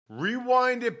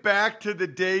Rewind it back to the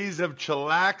days of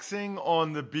chillaxing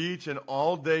on the beach and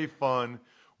all-day fun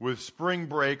with Spring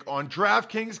Break on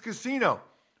DraftKings Casino.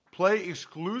 Play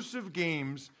exclusive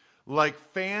games like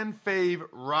Fan Fave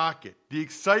Rocket. The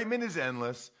excitement is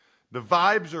endless, the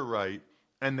vibes are right,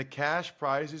 and the cash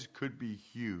prizes could be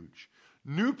huge.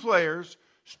 New players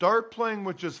start playing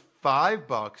with just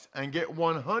 $5 and get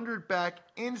 $100 back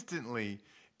instantly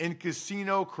in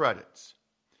casino credits.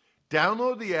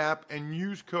 Download the app and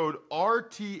use code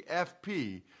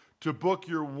RTFP to book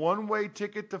your one-way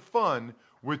ticket to fun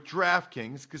with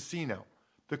DraftKings Casino.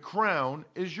 The crown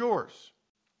is yours.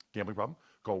 Gambling problem?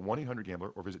 Call 1-800-GAMBLER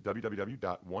or visit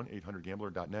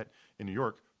www.1800gambler.net. In New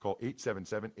York, call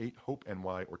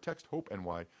 877-8-HOPE-NY or text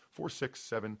HOPE-NY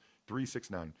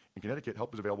 467-369. In Connecticut,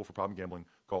 help is available for problem gambling.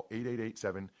 Call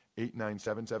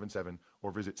 888-7-897-7777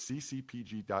 or visit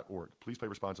ccpg.org. Please play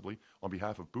responsibly. On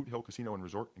behalf of Boot Hill Casino and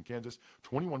Resort in Kansas,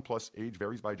 21 plus, age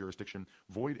varies by jurisdiction,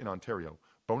 void in Ontario.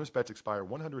 Bonus bets expire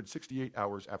 168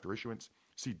 hours after issuance.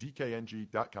 See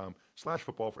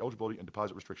dkng.com/football for eligibility and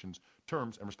deposit restrictions,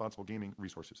 terms, and responsible gaming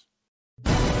resources.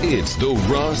 It's the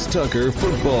Ross Tucker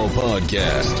Football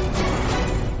Podcast.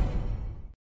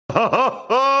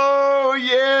 Oh,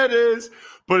 yeah, it is.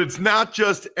 But it's not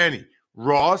just any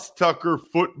Ross Tucker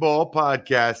Football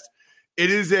Podcast. It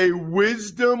is a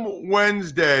Wisdom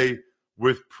Wednesday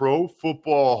with Pro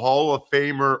Football Hall of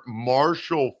Famer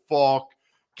Marshall Faulk.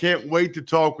 Can't wait to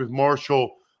talk with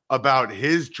Marshall about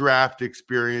his draft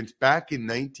experience back in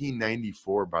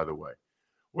 1994, by the way.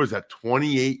 What is that,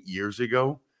 28 years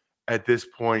ago at this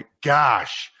point?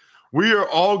 Gosh, we are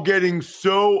all getting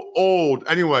so old.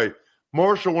 Anyway,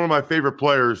 Marshall, one of my favorite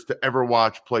players to ever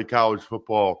watch play college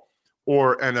football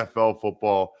or NFL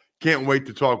football. Can't wait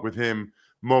to talk with him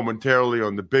momentarily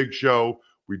on the big show.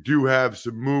 We do have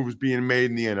some moves being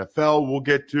made in the NFL we'll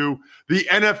get to. The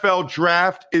NFL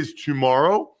draft is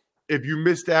tomorrow. If you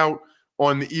missed out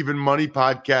on the Even Money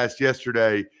podcast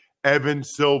yesterday, Evan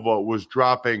Silva was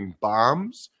dropping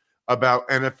bombs about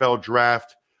NFL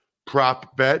draft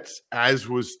prop bets, as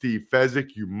was Steve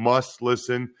Fezzik. You must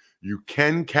listen. You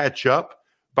can catch up,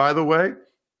 by the way,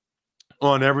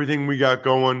 on everything we got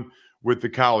going with the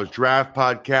College Draft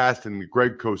Podcast and the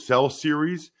Greg Cosell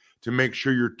series to make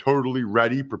sure you're totally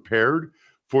ready, prepared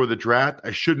for the draft. I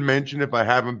should mention, if I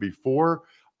haven't before,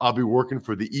 I'll be working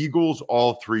for the Eagles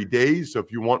all 3 days. So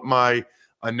if you want my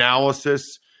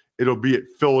analysis, it'll be at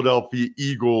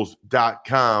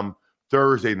PhiladelphiaEagles.com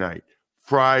Thursday night,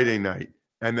 Friday night,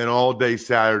 and then all day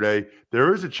Saturday.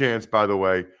 There is a chance, by the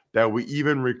way, that we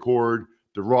even record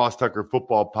the Ross Tucker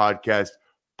Football Podcast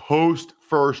post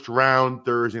first round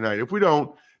Thursday night. If we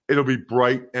don't, it'll be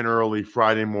bright and early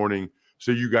Friday morning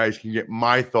so you guys can get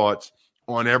my thoughts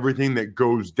on everything that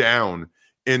goes down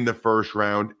in the first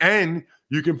round. And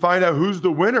you can find out who's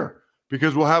the winner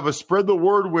because we'll have a spread the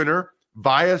word winner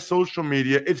via social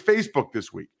media. It's Facebook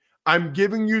this week. I'm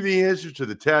giving you the answers to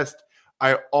the test.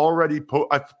 I already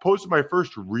I posted my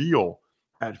first reel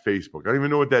at Facebook. I don't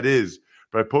even know what that is,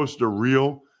 but I posted a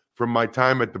reel from my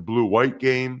time at the Blue-White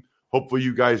game. Hopefully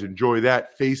you guys enjoy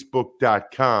that.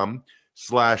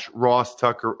 Facebook.com/Ross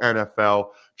Tucker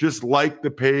NFL. Just like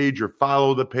the page or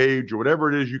follow the page or whatever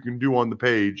it is you can do on the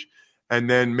page, and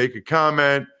then make a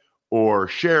comment or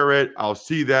share it. I'll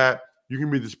see that. You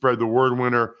can be the spread the word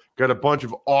winner. Got a bunch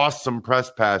of awesome press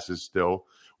passes still.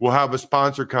 We'll have a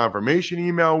sponsor confirmation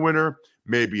email winner.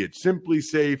 Maybe it's Simply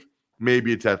Safe.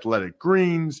 Maybe it's Athletic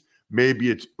Greens. Maybe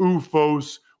it's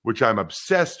UFOS, which I'm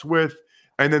obsessed with.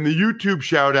 And then the YouTube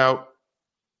shout out.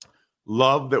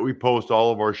 Love that we post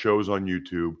all of our shows on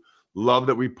YouTube. Love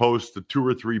that we post the 2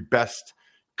 or 3 best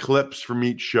clips from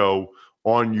each show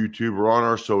on YouTube or on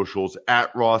our socials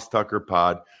at Ross Tucker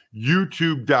Pod.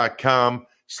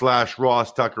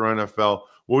 YouTube.com/Ross Tucker NFL.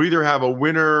 We'll either have a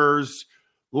winner's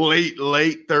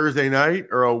late Thursday night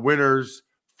or a winner's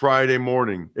Friday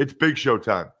morning. It's Big Show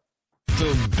time.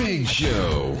 The Big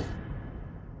Show.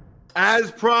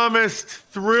 As promised,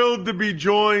 thrilled to be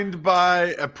joined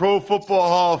by a Pro Football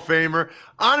Hall of Famer.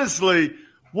 Honestly,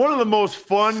 one of the most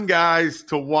fun guys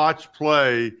to watch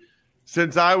play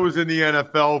since I was in the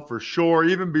NFL for sure.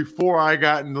 Even before I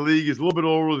got in the league, he's a little bit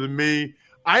older than me.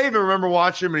 I even remember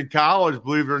watching him in college,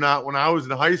 believe it or not, when I was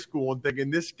in high school and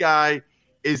thinking this guy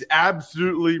is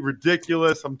absolutely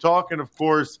ridiculous. I'm talking, of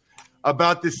course,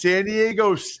 about the San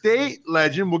Diego State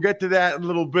legend. We'll get to that in a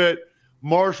little bit.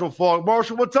 Marshall Faulk.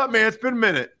 Marshall, what's up, man? It's been a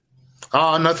minute.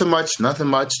 Nothing much.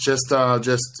 Just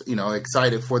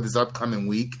excited for this upcoming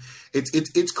week.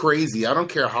 It's crazy. I don't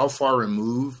care how far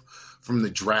removed from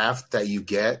the draft that you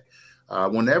get.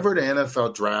 whenever the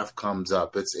NFL draft comes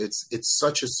up, it's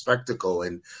such a spectacle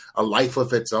and a life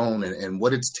of its own, and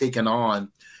what it's taken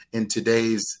on in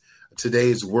today's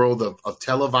world of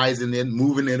televising it,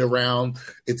 moving it around.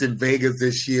 It's in Vegas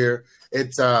this year.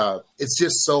 It's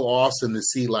just so awesome to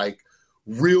see like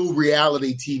real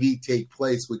reality TV take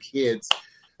place with kids,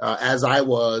 as I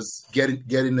was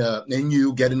getting to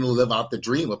live out the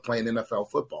dream of playing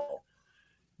NFL football.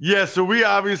 Yeah, so we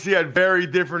obviously had very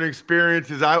different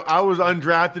experiences. I was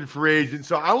undrafted free agent,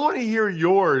 so I want to hear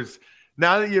yours.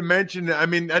 Now that you mentioned it, I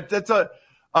mean that's a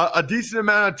decent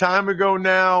amount of time ago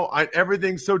now.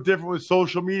 Everything's so different with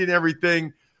social media and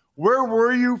everything. Where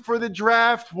were you for the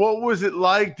draft? What was it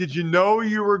like? Did you know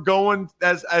you were going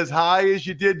as high as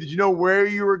you did? Did you know where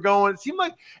you were going?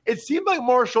 It seemed like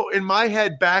Marshall, in my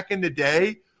head back in the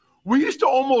day, we used to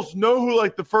almost know who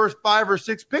like the first 5 or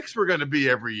 6 picks were going to be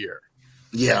every year.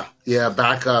 Yeah.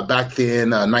 Back then,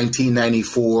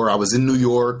 1994, I was in New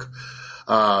York.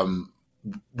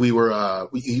 We were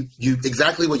you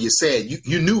exactly what you said.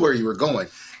 You knew where you were going.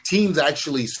 Teams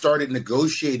actually started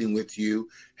negotiating with you.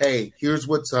 Hey, here's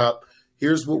what's up.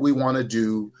 Here's what we want to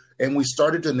do, and we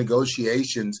started the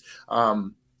negotiations.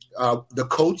 The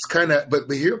Colts kind of, but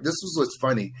here, this was what's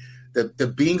funny. The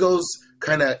Bengals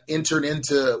kind of entered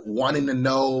into wanting to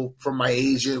know from my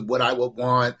agent what I would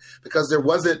want, because there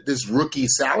wasn't this rookie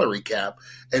salary cap,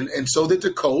 and so did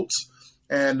the Colts.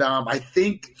 And I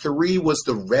think 3 was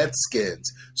the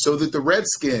Redskins. So did the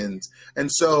Redskins. And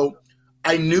so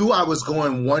I knew I was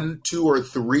going 1, 2, or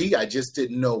 3. I just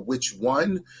didn't know which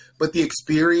one. But the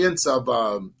experience of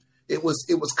it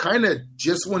was kind of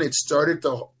just when it started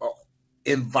to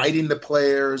inviting the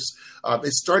players.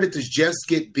 It started to just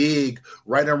get big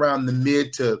right around the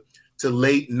mid to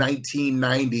late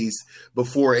 1990s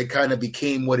before it kind of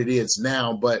became what it is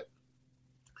now. But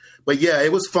yeah,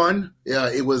 it was fun. Yeah,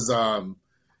 it was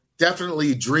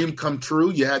definitely a dream come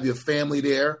true. You have your family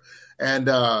there, and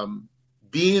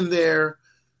being there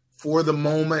for the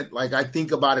moment, like I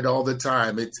think about it all the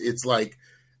time. It's like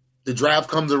the draft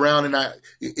comes around, and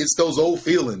it's those old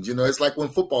feelings. You know, it's like when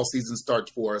football season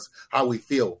starts for us, how we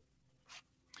feel.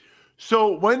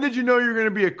 So when did you know you were going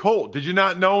to be a Colt? Did you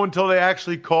not know until they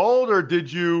actually called, or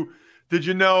did you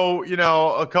know,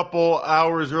 a couple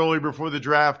hours early before the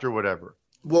draft or whatever?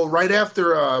 Well, right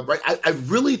after, I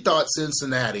really thought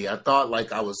Cincinnati. I thought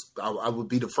like I would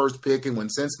be the first pick, and when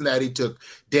Cincinnati took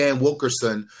Dan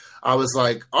Wilkerson, I was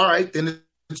like, all right, then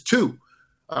it's 2.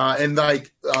 And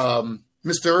like Mr.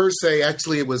 Irsay,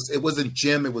 actually, it wasn't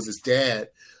Jim, it was his dad,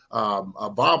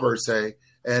 Bob Irsay,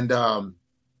 and I'm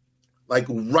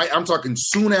talking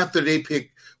soon after they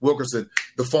picked Wilkerson,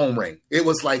 the phone rang. It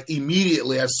was like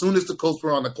immediately, as soon as the Colts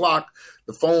were on the clock,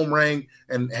 the phone rang,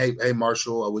 and hey,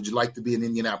 Marshall, would you like to be an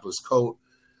Indianapolis Colt?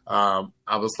 I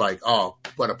was like, oh,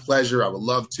 what a pleasure! I would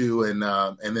love to, and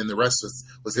then the rest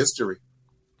was history.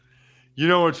 You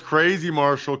know, it's crazy,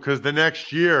 Marshall, because the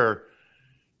next year,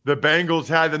 the Bengals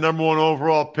had the number 1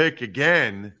 overall pick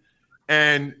again,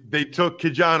 and they took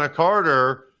Ki-Jana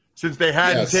Carter. Since they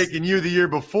hadn't taken you the year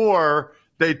before,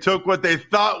 they took what they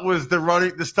thought was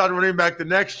the stud running back the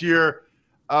next year.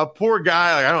 Poor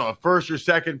guy, like, I don't know, first or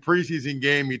second preseason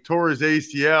game, he tore his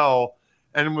ACL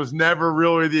and was never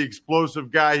really the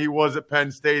explosive guy he was at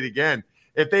Penn State again.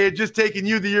 If they had just taken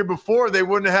you the year before, they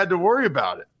wouldn't have had to worry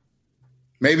about it.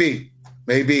 Maybe.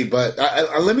 But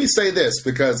let me say this,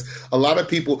 because a lot of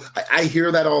people, I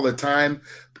hear that all the time.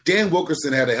 Dan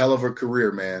Wilkerson had a hell of a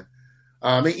career, man.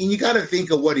 And you got to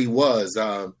think of what he was.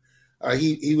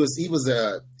 He was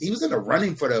in a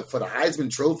running for the Heisman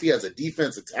Trophy as a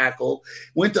defensive tackle.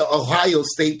 Went to Ohio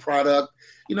State product.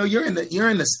 You know, you're in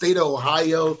the state of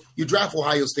Ohio. You draft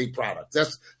Ohio State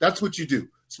products. That's what you do,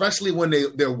 especially when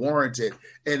they're warranted.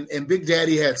 And Big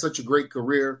Daddy had such a great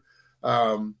career.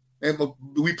 And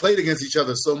we played against each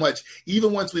other so much.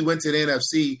 Even once we went to the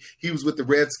NFC, he was with the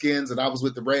Redskins and I was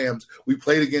with the Rams. We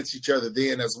played against each other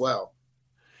then as well.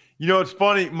 You know, it's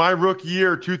funny. My rookie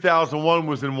year, 2001,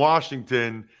 was in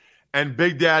Washington, and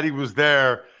Big Daddy was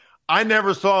there. I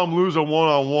never saw him lose a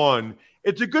one-on-one.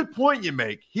 It's a good point you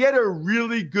make. He had a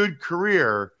really good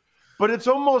career, but it's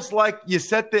almost like you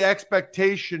set the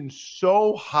expectation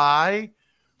so high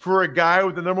for a guy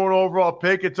with the number 1 overall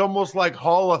pick. It's almost like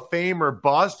Hall of Fame or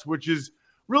bust, which is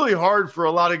really hard for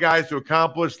a lot of guys to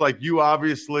accomplish, like you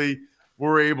obviously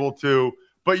were able to.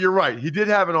 But you're right. He did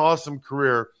have an awesome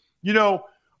career. You know,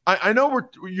 I know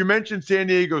you mentioned San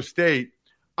Diego State.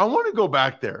 I want to go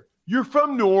back there. You're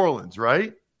from New Orleans,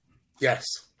 right? Yes.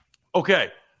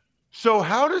 Okay. So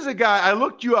how does a guy – I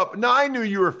looked you up. Now, I knew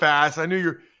you were fast. I knew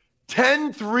you're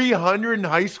 10-300 in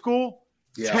high school.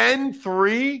 Yeah.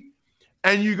 10-3.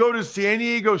 and you go to San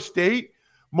Diego State,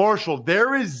 Marshall,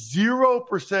 there is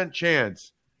 0%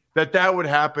 chance that would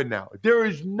happen now. There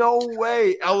is no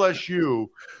way LSU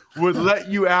would let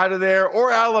you out of there,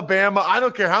 or Alabama. I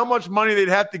don't care how much money they'd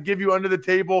have to give you under the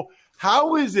table.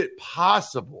 How is it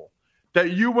possible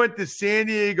that you went to San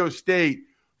Diego State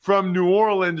from New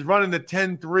Orleans running the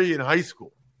 10-3 in high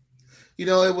school? You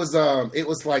know, it was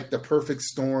like the perfect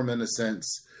storm in a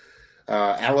sense.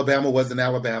 Alabama wasn't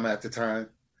Alabama at the time.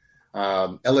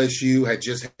 LSU had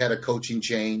just had a coaching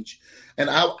change, and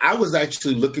I was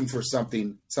actually looking for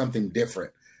something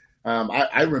different.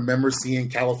 I remember seeing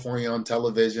California on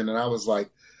television, and I was like,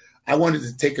 I wanted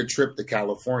to take a trip to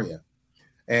California,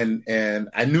 and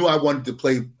I knew I wanted to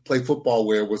play football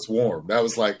where it was warm. I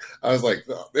was like,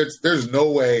 there's no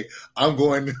way I'm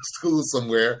going to school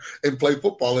somewhere and play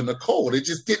football in the cold. It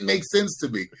just didn't make sense to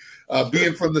me,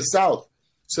 being from the South.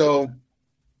 So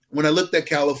when I looked at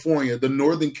California, the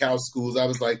Northern Cal schools, I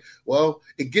was like, well,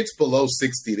 it gets below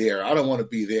 60 there. I don't want to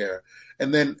be there.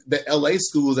 And then the LA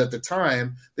schools at the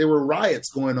time, there were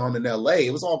riots going on in LA.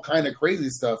 It was all kind of crazy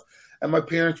stuff. And my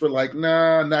parents were like,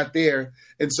 nah, not there.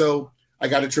 And so I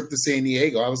got a trip to San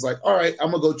Diego. I was like, all right,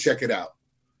 I'm going to go check it out.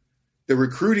 The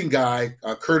recruiting guy,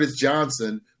 Curtis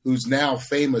Johnson, who's now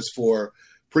famous for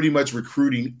pretty much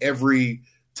recruiting every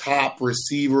top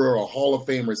receiver or Hall of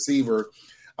Fame receiver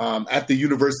at the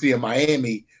University of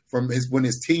Miami from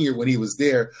his tenure when he was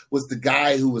there, was the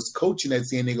guy who was coaching at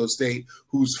San Diego State,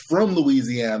 who's from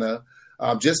Louisiana,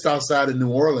 just outside of New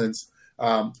Orleans,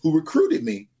 who recruited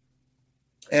me.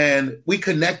 And we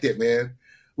connected, man.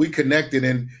 We connected.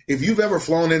 And if you've ever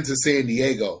flown into San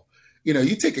Diego, you know,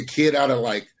 you take a kid out of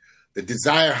like the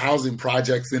Desire housing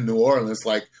projects in New Orleans,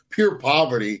 like pure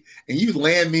poverty, and you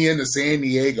land me into San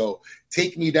Diego,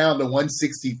 take me down to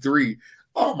 163.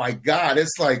 Oh my God.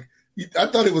 It's like, I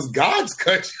thought it was God's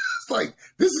country. It's like,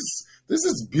 this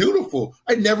is beautiful.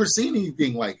 I'd never seen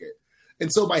anything like it.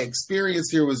 And so my experience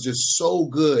here was just so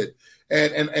good.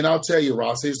 And I'll tell you,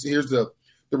 Ross, here's the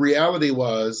reality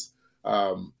was,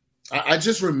 I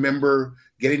just remember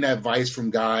getting advice from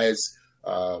guys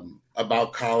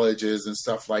about colleges and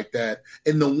stuff like that.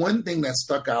 And the one thing that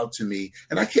stuck out to me,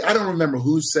 and I don't remember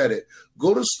who said it,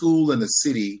 go to school in a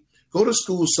city, go to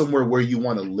school somewhere where you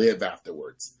want to live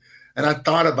afterwards. And I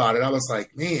thought about it. I was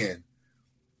like, man,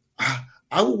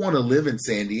 I would want to live in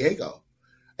San Diego.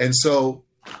 And so,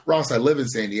 Ross, I live in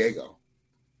San Diego.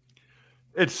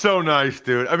 It's so nice,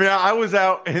 dude. I mean, I was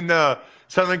out in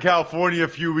Southern California a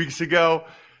few weeks ago.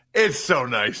 It's so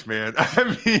nice, man.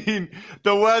 I mean,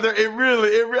 the weather, it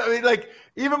really, I mean, like,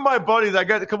 even my buddies, I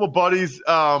got a couple buddies.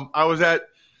 I was at,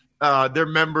 they're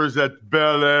members at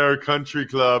Bel Air Country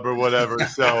Club or whatever.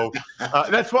 So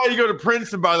that's why you go to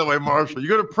Princeton, by the way, Marshall. You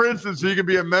go to Princeton so you can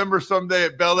be a member someday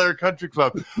at Bel Air Country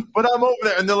Club. But I'm over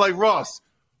there, and they're like, Ross,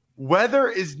 weather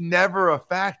is never a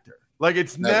factor. Like,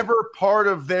 it's never part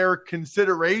of their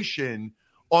consideration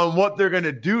on what they're going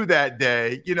to do that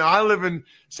day. You know, I live in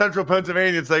central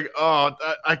Pennsylvania. It's like, oh,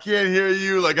 I can't hear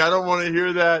you. Like, I don't want to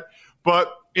hear that. But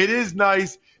it is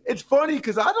nice. It's funny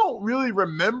because I don't really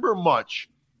remember much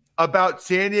about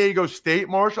San Diego State,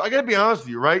 Marshall. I got to be honest with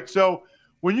you, right? So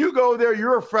when you go there,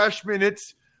 you're a freshman.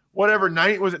 It's whatever,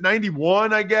 was it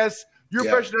 91, I guess? You're a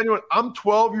freshman 91. I'm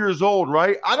 12 years old,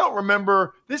 right? I don't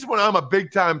remember. This is when I'm a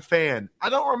big-time fan. I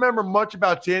don't remember much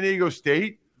about San Diego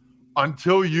State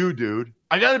until you, dude.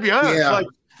 I got to be honest.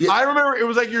 I remember it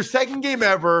was like your second game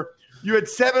ever. You had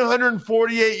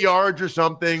 748 yards or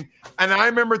something. And I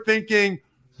remember thinking,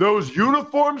 those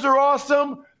uniforms are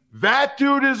awesome. That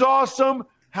dude is awesome.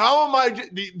 How am I?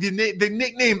 The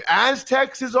nickname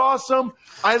Aztecs is awesome.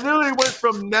 I literally went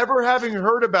from never having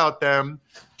heard about them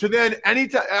to then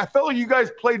anytime. I felt like you guys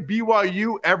played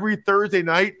BYU every Thursday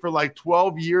night for like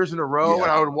 12 years in a row. Yeah.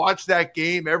 And I would watch that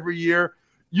game every year.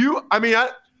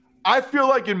 I feel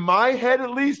like in my head,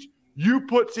 at least, you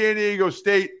put San Diego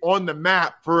State on the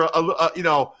map for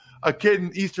a kid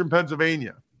in Eastern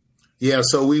Pennsylvania. Yeah,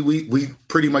 so we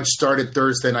pretty much started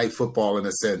Thursday Night Football in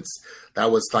a sense. That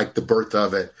was like the birth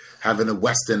of it, having a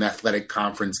Western Athletic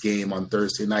Conference game on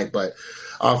Thursday night. But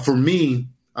for me,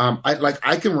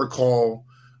 I can recall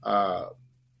and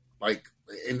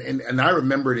I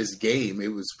remember this game.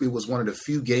 It was one of the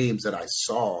few games that I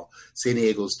saw San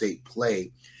Diego State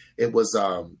play. It was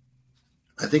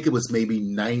I think it was maybe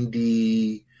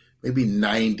 90. They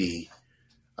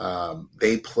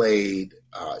played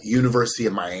University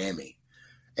of Miami,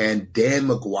 and Dan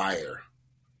McGuire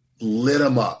lit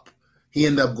them up. He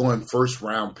ended up going first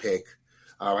round pick.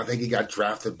 I think he got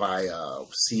drafted by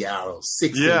Seattle,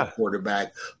 6'8"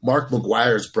 quarterback, Mark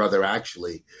McGuire's brother,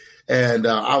 actually. And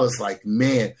I was like,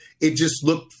 man, it just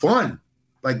looked fun.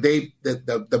 Like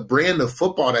the brand of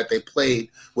football that they played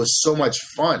was so much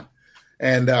fun.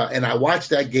 And I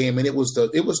watched that game, and it was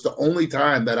the only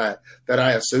time that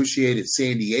I associated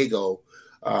San Diego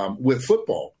with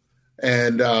football.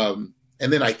 And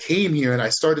then I came here and I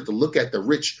started to look at the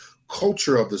rich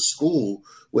culture of the school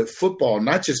with football,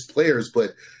 not just players,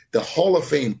 but the Hall of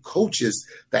Fame coaches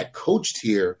that coached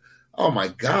here. Oh my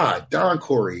God, Don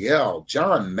Coryell,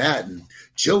 John Madden,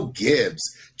 Joe Gibbs,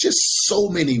 just so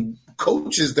many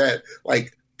coaches that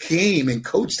like came and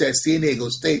coached at San Diego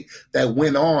State that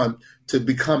went on to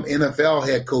become NFL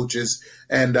head coaches.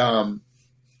 And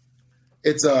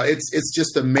it's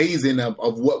just amazing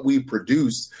of what we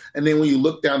produce. And then when you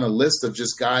look down the list of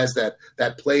just guys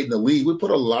that played in the league, we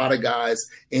put a lot of guys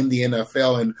in the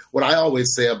NFL. And what I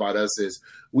always say about us is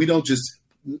we don't just,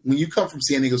 when you come from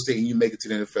San Diego State and you make it to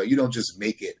the NFL, you don't just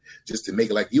make it just to make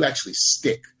it. Like, you actually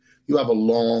stick. You have a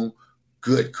long,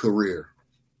 good career.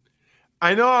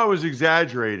 I know I was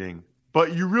exaggerating,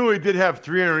 but you really did have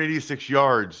 386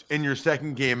 yards in your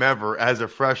second game ever as a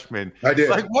freshman. I did.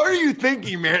 Like, what are you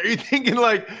thinking, man? Are you thinking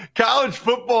like college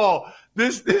football?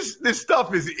 This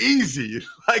stuff is easy.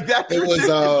 Like, that's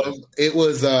ridiculous. It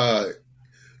was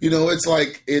it's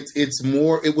like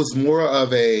it was more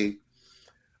of a,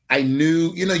 I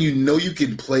knew, you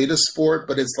can play the sport,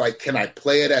 but it's like, can I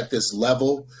play it at this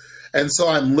level? And so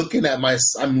I'm looking at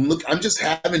I'm just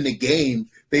having the game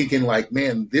thinking like,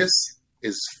 man, this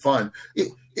is fun.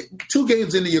 2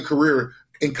 games into your career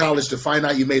in college to find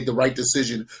out you made the right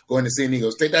decision going to San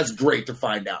Diego State, that's great to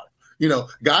find out.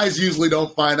 Guys usually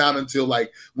don't find out until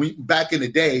like back in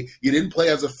the day, you didn't play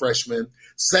as a freshman.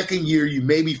 Second year, you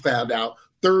maybe found out.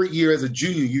 Third year as a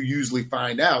junior, you usually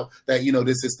find out that,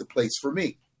 this is the place for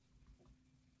me.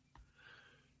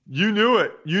 You knew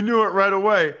it. You knew it right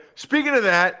away. Speaking of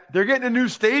that, they're getting a new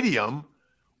stadium,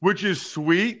 which is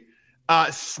sweet.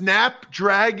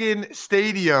 Snapdragon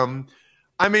Stadium.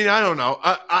 I mean, I don't know.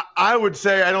 I would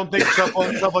say I don't think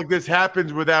stuff like this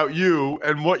happens without you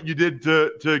and what you did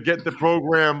to get the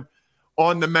program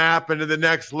on the map and to the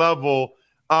next level.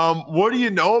 What do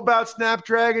you know about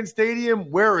Snapdragon Stadium?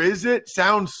 Where is it?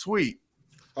 Sounds sweet.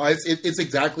 It's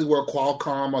exactly where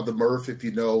Qualcomm or the Murph, if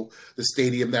you know, the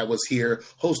stadium that was here,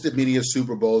 hosted many of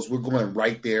Super Bowls. We're going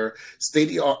right there.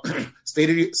 State of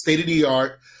the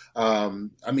art.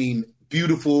 I mean,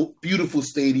 beautiful, beautiful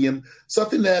stadium.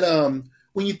 Something that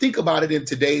when you think about it in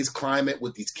today's climate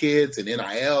with these kids and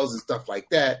NILs and stuff like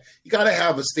that, you got to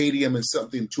have a stadium and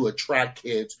something to attract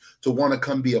kids to want to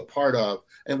come be a part of.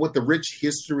 And with the rich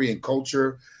history and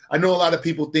culture, I know a lot of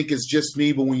people think it's just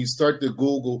me, but when you start to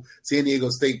Google San Diego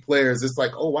State players, it's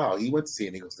like, oh, wow, he went to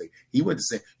San Diego State.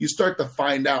 You start to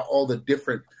find out all the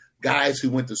different guys who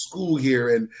went to school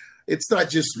here. And it's not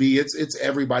just me. It's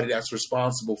everybody that's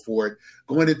responsible for it.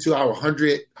 Going into our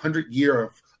 100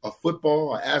 year of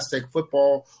football, Aztec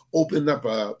football, opened up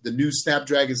the new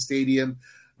Snapdragon Stadium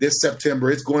this September.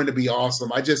 It's going to be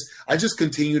awesome. I just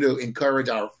continue to encourage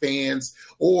our fans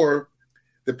or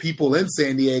the people in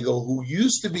San Diego who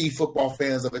used to be football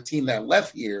fans of a team that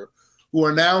left here, who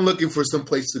are now looking for some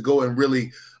place to go and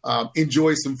really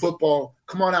enjoy some football.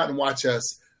 Come on out and watch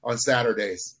us on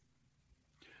Saturdays.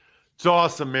 It's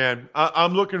awesome, man.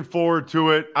 I'm looking forward to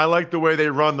it. I like the way they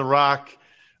run the rock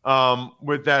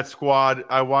with that squad.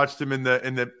 I watched them in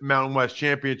the Mountain West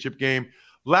Championship game.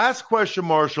 Last question,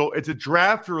 Marshall. It's a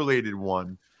draft-related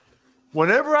one.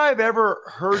 Whenever I've ever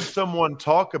heard someone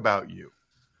talk about you,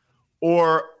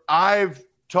 or I've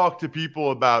talked to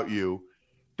people about you,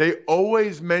 they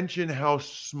always mention how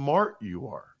smart you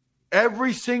are.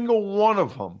 Every single one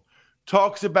of them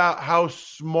talks about how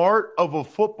smart of a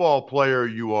football player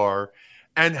you are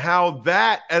and how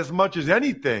that, as much as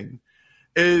anything,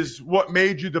 is what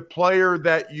made you the player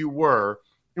that you were.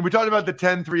 And we talked about the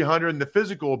 10-300 and the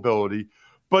physical ability,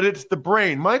 but it's the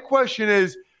brain. My question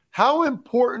is, how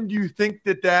important do you think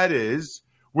that is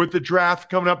with the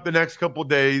draft coming up the next couple of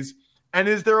days? And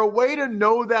is there a way to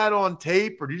know that on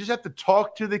tape, or do you just have to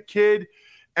talk to the kid?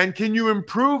 And can you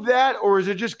improve that, or is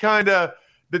it just kind of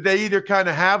that they either kind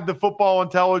of have the football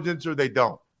intelligence or they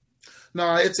don't?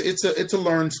 No, it's a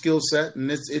learned skill set,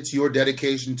 and it's your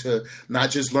dedication to not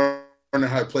just learning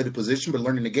how to play the position, but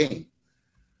learning the game.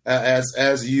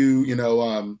 As you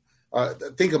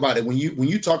think about it, when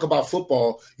you talk about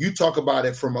football, you talk about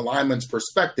it from a lineman's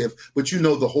perspective, but you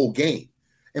know the whole game.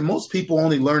 And most people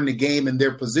only learn the game in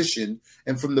their position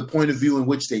and from the point of view in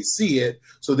which they see it.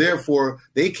 So therefore,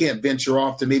 they can't venture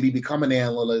off to maybe become an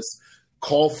analyst,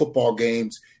 call football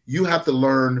games. You have to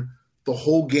learn the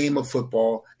whole game of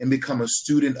football and become a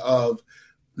student of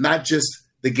not just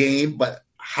the game, but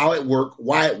how it worked,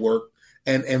 why it worked,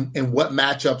 and what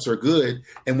matchups are good,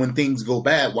 and when things go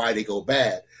bad, why they go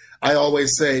bad. I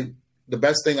always say the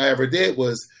best thing I ever did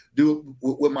was do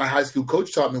what my high school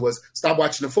coach taught me was stop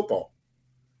watching the football.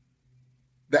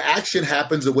 The action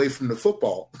happens away from the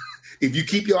football. If you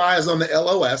keep your eyes on the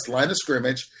LOS, line of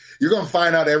scrimmage, you're going to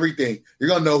find out everything. You're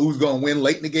going to know who's going to win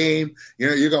late in the game.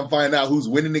 You're going to find out who's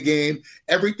winning the game.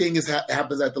 Everything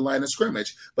happens at the line of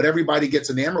scrimmage, but everybody gets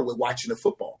enamored with watching the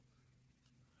football.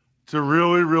 It's a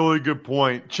really, really good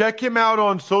point. Check him out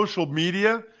on social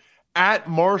media at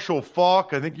Marshall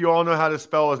Faulk. I think you all know how to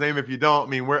spell his name. If you don't, I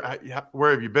mean,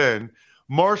 where have you been?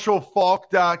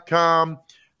 MarshallFaulk.com.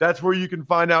 That's where you can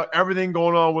find out everything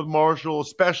going on with Marshall,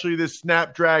 especially this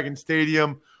Snapdragon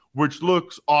Stadium, which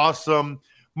looks awesome.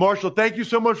 Marshall, thank you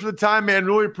so much for the time, man.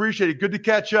 Really appreciate it. Good to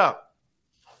catch up.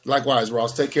 Likewise,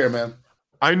 Ross. Take care, man.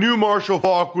 I knew Marshall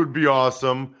Faulk would be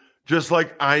awesome, just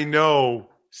like I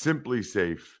know Simply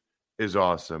Safe is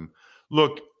awesome.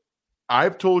 Look,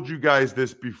 I've told you guys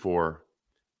this before.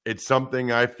 It's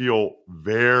something I feel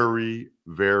very,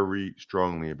 very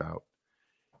strongly about.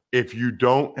 If you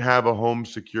don't have a home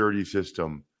security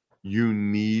system, you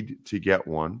need to get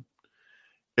one.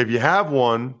 If you have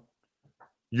one,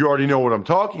 you already know what I'm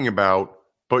talking about,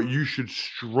 but you should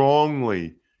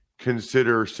strongly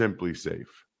consider Simply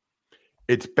Safe.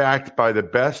 It's backed by the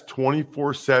best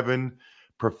 24/7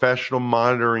 professional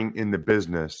monitoring in the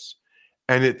business,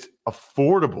 and it's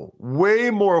affordable, way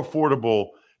more affordable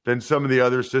than some of the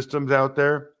other systems out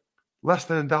there. Less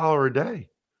than $1 a day.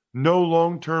 No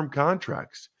long-term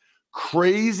contracts.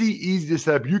 Crazy easy to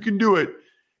set up. You can do it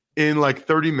in like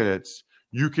 30 minutes.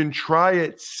 You can try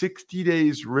it 60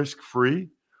 days risk-free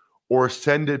or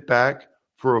send it back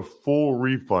for a full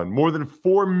refund. More than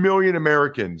 4 million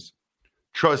Americans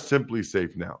trust Simply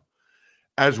Safe now.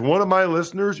 As one of my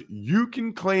listeners, you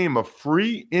can claim a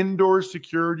free indoor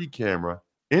security camera.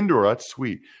 Indoor, that's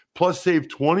sweet. Plus save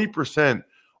 20%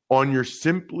 on your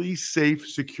Simply Safe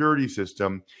security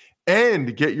system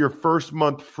and get your first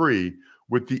month free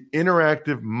with the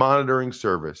interactive monitoring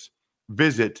service.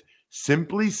 Visit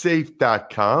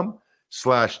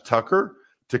simplysafe.com/Tucker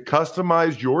to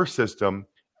customize your system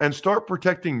and start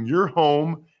protecting your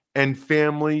home and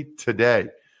family today.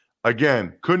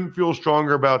 Again, couldn't feel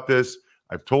stronger about this.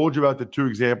 I've told you about the 2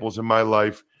 examples in my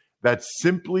life. That's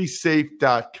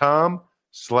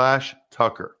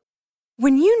simplysafe.com/Tucker.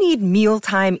 When you need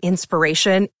mealtime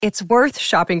inspiration, it's worth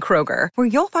shopping Kroger, where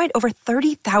you'll find over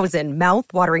 30,000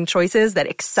 mouth-watering choices that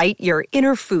excite your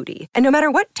inner foodie. And no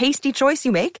matter what tasty choice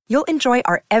you make, you'll enjoy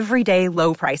our everyday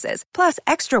low prices, plus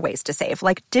extra ways to save,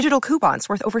 like digital coupons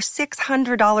worth over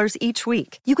 $600 each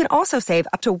week. You can also save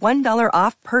up to $1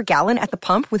 off per gallon at the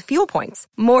pump with fuel points.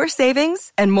 More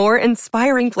savings and more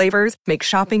inspiring flavors make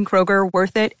shopping Kroger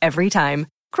worth it every time.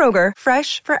 Kroger,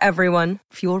 fresh for everyone.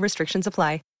 Fuel restrictions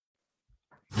apply.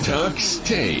 Tuck's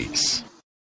Takes.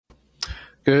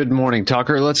 Good morning,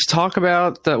 Tucker. Let's talk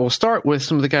about that. We'll start with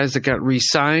some of the guys that got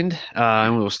re-signed,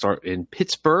 and we'll start in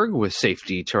Pittsburgh with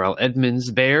safety Terrell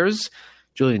Edmunds, Bears,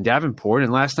 Julian Davenport,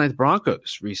 and last night the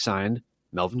Broncos re-signed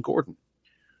Melvin Gordon.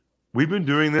 We've been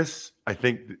doing this. I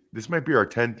think this might be our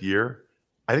 10th year.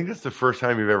 I think that's the first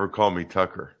time you've ever called me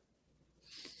Tucker.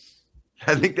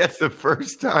 I think that's the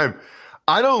first time.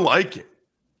 I don't like it.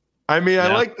 I mean,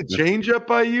 I like the change up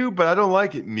by you, but I don't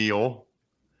like it, Neil.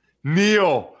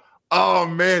 Neil. Oh,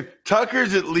 man.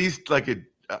 Tucker's at least like what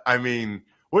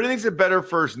do you think's a better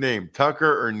first name,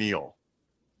 Tucker or Neil?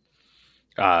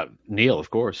 Neil, of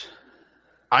course.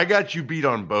 I got you beat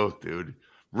on both, dude.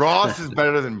 Ross is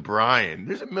better than Brian.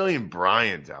 There's a million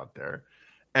Brians out there.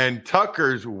 And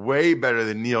Tucker's way better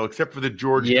than Neil, except for the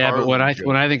George. Yeah, Carlin but joke.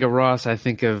 when I think of Ross, I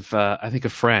think of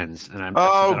Friends, and I'm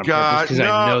God, because no,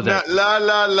 I know that. La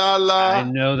la la la. I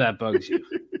know that bugs you.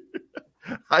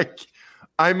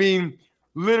 I mean,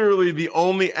 literally the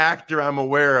only actor I'm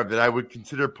aware of that I would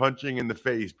consider punching in the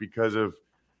face because of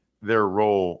their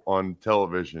role on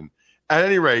television. At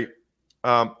any rate,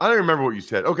 I don't remember what you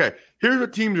said. Okay, here's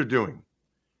what teams are doing.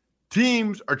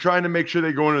 Teams are trying to make sure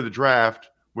they go into the draft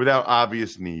without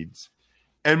obvious needs.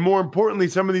 And more importantly,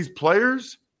 some of these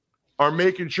players are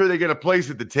making sure they get a place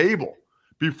at the table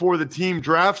before the team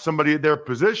drafts somebody at their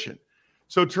position.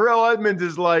 So Terrell Edmunds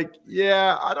is like,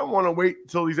 yeah, I don't want to wait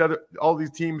until all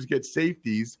these teams get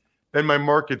safeties. Then my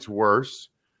market's worse.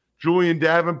 Julian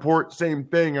Davenport, same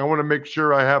thing. I want to make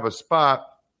sure I have a spot.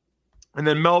 And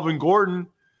then Melvin Gordon,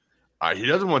 he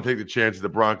doesn't want to take the chance that the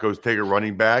Broncos take a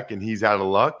running back and he's out of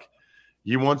luck.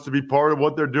 He wants to be part of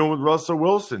what they're doing with Russell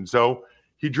Wilson. So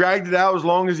he dragged it out as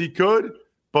long as he could,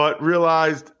 but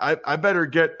realized I better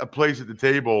get a place at the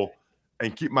table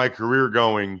and keep my career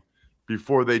going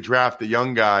before they draft a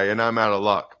young guy, and I'm out of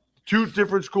luck. two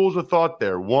different schools of thought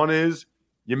there. One is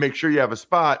you make sure you have a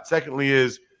spot. Secondly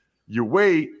is you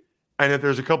wait, and if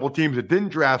there's a couple of teams that didn't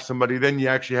draft somebody, then you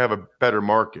actually have a better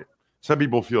market. Some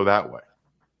people feel that way.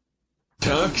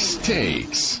 Tuck's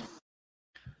Takes.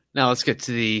 Now let's get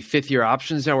to the fifth-year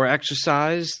options that were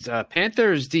exercised.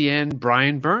 Panthers DN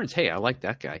Brian Burns. Hey, I like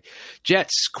that guy.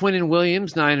 Jets Quinnen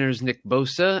Williams, Niners Nick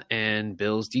Bosa, and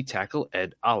Bills D tackle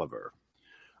Ed Oliver.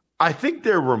 I think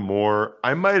there were more.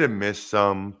 I might have missed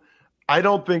some. I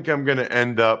don't think I'm going to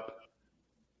end up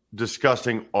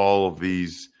discussing all of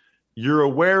these. You're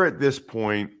aware at this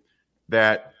point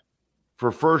that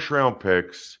for first-round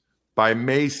picks, by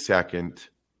May 2nd,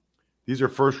 these are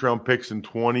first-round picks in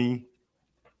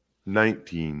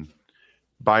 2019.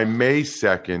 By May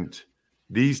 2nd,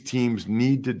 these teams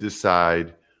need to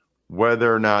decide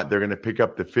whether or not they're going to pick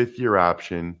up the fifth-year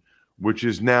option, which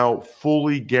is now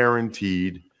fully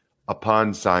guaranteed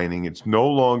upon signing. It's no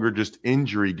longer just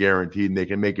injury guaranteed, and they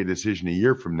can make a decision a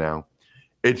year from now.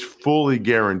 It's fully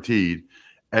guaranteed.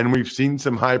 And we've seen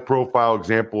some high-profile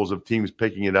examples of teams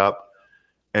picking it up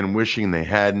and wishing they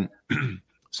hadn't.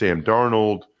 Sam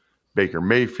Darnold, Baker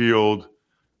Mayfield,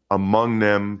 among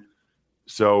them.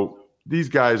 So these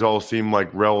guys all seem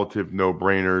like relative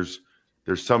no-brainers.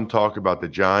 There's some talk about the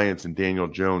Giants and Daniel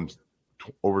Jones,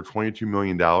 over $22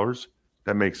 million.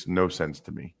 That makes no sense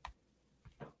to me.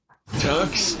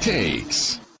 Tuck's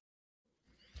Takes.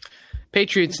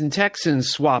 Patriots and Texans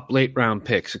swap late-round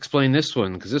picks. Explain this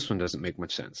one, because this one doesn't make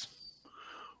much sense.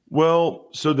 Well,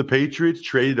 so the Patriots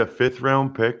traded a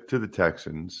fifth-round pick to the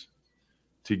Texans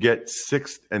to get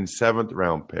sixth and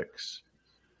seventh-round picks.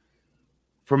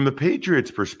 From the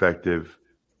Patriots' perspective,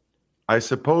 I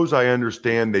suppose I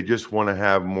understand they just want to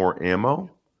have more ammo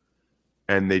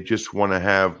and they just want to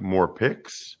have more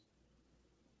picks.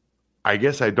 I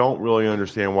guess I don't really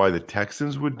understand why the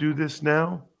Texans would do this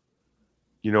now.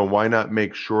 You know, why not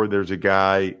make sure there's a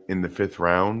guy in the fifth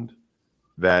round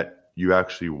that you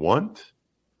actually want?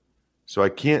 So I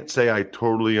can't say I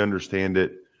totally understand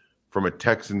it from a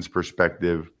Texans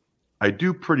perspective. I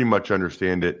do pretty much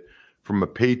understand it from a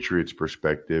Patriots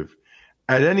perspective.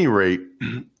 At any rate,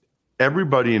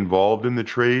 everybody involved in the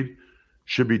trade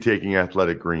should be taking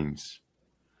Athletic Greens.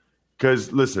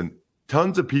 Because, listen,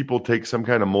 tons of people take some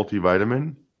kind of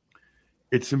multivitamin.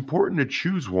 It's important to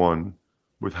choose one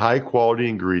with high-quality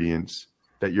ingredients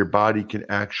that your body can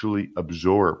actually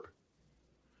absorb.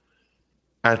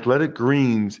 Athletic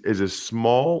Greens is a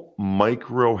small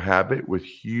micro habit with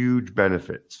huge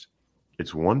benefits.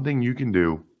 It's one thing you can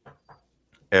do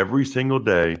every single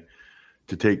day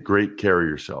to take great care of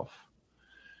yourself.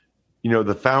 You know,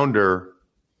 the founder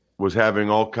was having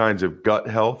all kinds of gut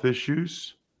health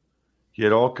issues. He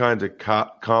had all kinds of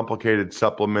complicated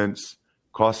supplements,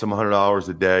 cost him $100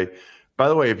 a day. By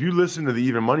the way, if you listened to the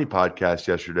Even Money podcast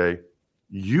yesterday,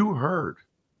 you heard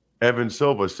Evan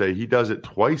Silva say he does it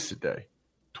twice a day.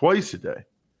 Twice a day.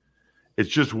 It's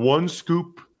just one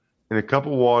scoop and a cup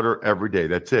of water every day.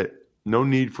 That's it. No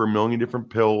need for a million different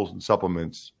pills and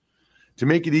supplements. To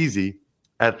make it easy,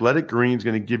 Athletic Greens is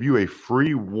going to give you a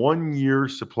free 1-year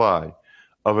supply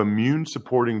of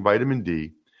immune-supporting vitamin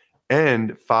D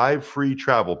and 5 free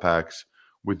travel packs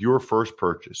with your first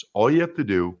purchase. All you have to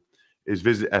do is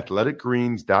visit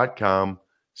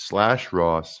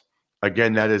athleticgreens.com/Ross.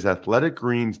 Again, that is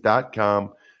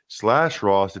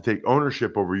athleticgreens.com/Ross to take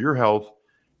ownership over your health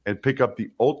and pick up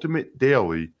the ultimate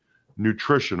daily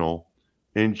nutritional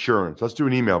insurance. Let's do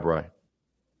an email, Bri.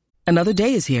 Another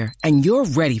day is here, and you're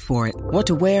ready for it. What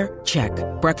to wear? Check.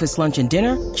 Breakfast, lunch, and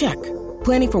dinner? Check.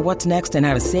 Planning for what's next and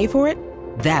how to save for it?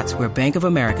 That's where Bank of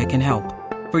America can help.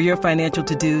 For your financial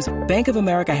to-dos, Bank of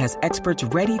America has experts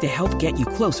ready to help get you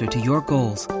closer to your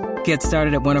goals. Get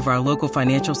started at one of our local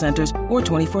financial centers or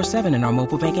 24/7 in our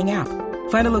mobile banking app.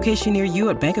 Find a location near you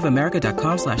at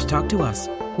bankofamerica.com/talktous.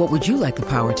 What would you like the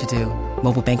power to do?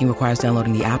 Mobile banking requires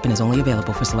downloading the app and is only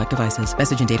available for select devices.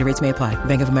 Message and data rates may apply.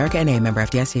 Bank of America N.A., member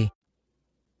FDIC.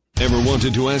 Ever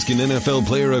wanted to ask an NFL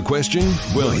player a question?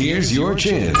 Well, here's your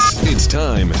chance. It's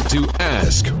time to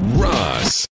Ask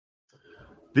Ross.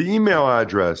 The email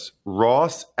address,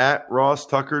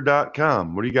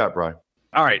 ross@rosstucker.com. What do you got, Brian?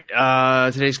 All right.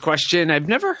 Today's question. I've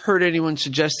never heard anyone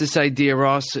suggest this idea,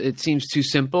 Ross. It seems too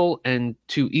simple and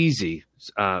too easy.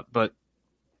 But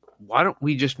why don't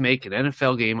we just make an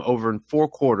NFL game over in 4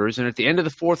 quarters? And at the end of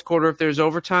the fourth quarter, if there's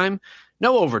overtime,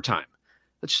 no overtime.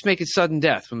 Let's just make it sudden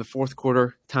death when the fourth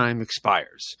quarter time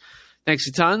expires. Thanks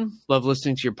a ton. Love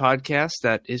listening to your podcast.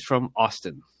 That is from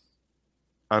Austin.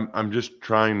 I'm just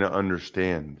trying to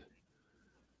understand.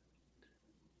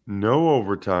 No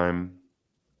overtime,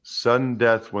 sudden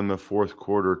death when the fourth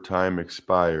quarter time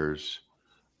expires.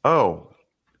 Oh,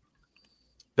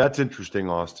 That's interesting,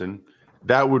 Austin.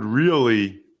 That would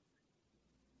really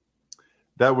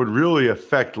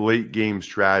affect late game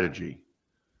strategy.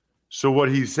 So what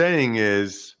he's saying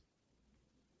is,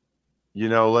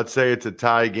 let's say it's a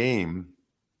tie game.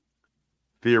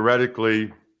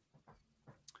 Theoretically,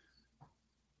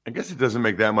 I guess it doesn't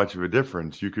make that much of a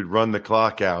difference. You could run the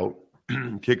clock out,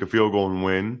 kick a field goal and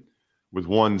win with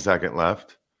 1 second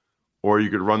left, or you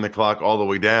could run the clock all the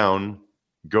way down,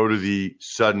 go to the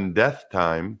sudden death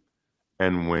time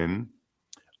and win.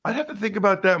 I'd have to think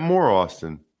about that more,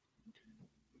 Austin.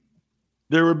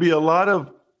 There would be a lot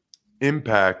of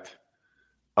impact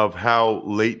of how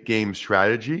late game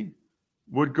strategy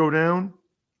would go down.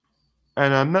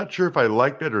 And I'm not sure if I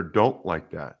like that or don't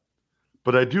like that.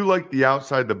 But I do like the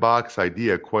outside the box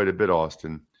idea quite a bit,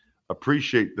 Austin.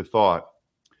 Appreciate the thought.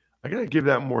 I got to give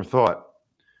that more thought.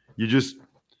 You just,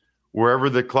 wherever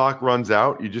the clock runs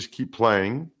out, you just keep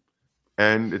playing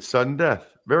and it's sudden death.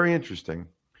 Very interesting.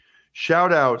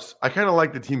 Shout outs. I kind of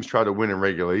like the teams try to win in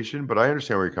regulation, but I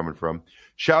understand where you're coming from.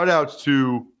 Shout outs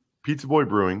to Pizza Boy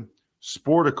Brewing,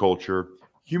 Sporticulture,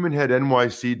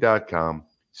 HumanHeadNYC.com,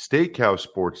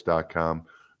 SteakhouseSports.com,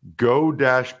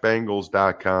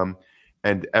 Go-Bengals.com,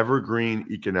 and Evergreen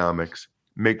Economics.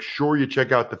 Make sure you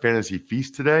check out the Fantasy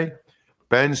Feast today.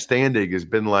 Ben Standig has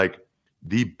been like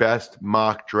the best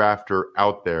mock drafter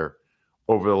out there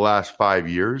over the last 5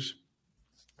 years.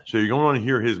 So you're going to want to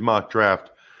hear his mock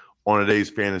draft on today's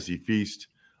Fantasy Feast.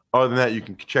 Other than that, you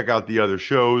can check out the other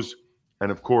shows.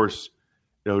 And, of course,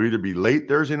 it'll either be late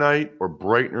Thursday night or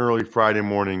bright and early Friday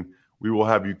morning. We will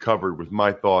have you covered with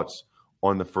my thoughts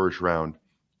on the first round.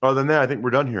 Other than that, I think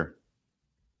we're done here.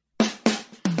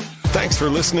 Thanks for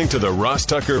listening to the Ross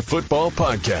Tucker Football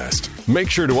Podcast. Make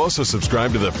sure to also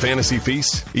subscribe to the Fantasy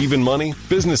Feast, Even Money,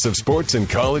 Business of Sports, and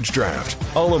College Draft.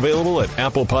 All available at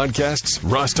Apple Podcasts,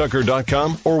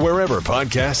 rosstucker.com, or wherever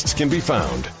podcasts can be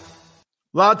found.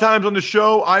 A lot of times on the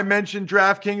show, I mentioned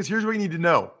DraftKings. Here's what you need to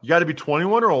know. You got to be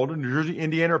 21 or older, New Jersey,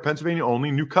 Indiana, or Pennsylvania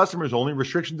only. New customers only.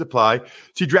 Restrictions apply.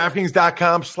 See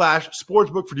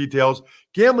DraftKings.com/sportsbook for details.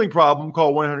 Gambling problem,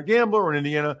 call 1-800-GAMBLER, or in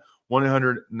Indiana,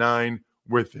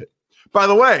 1-800-9-WITH-IT. By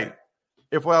the way,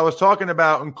 if what I was talking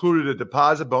about included a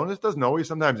deposit bonus, doesn't always,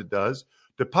 sometimes it does.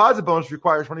 Deposit bonus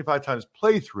requires 25 times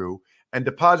playthrough, and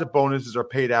deposit bonuses are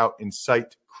paid out in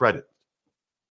site credit.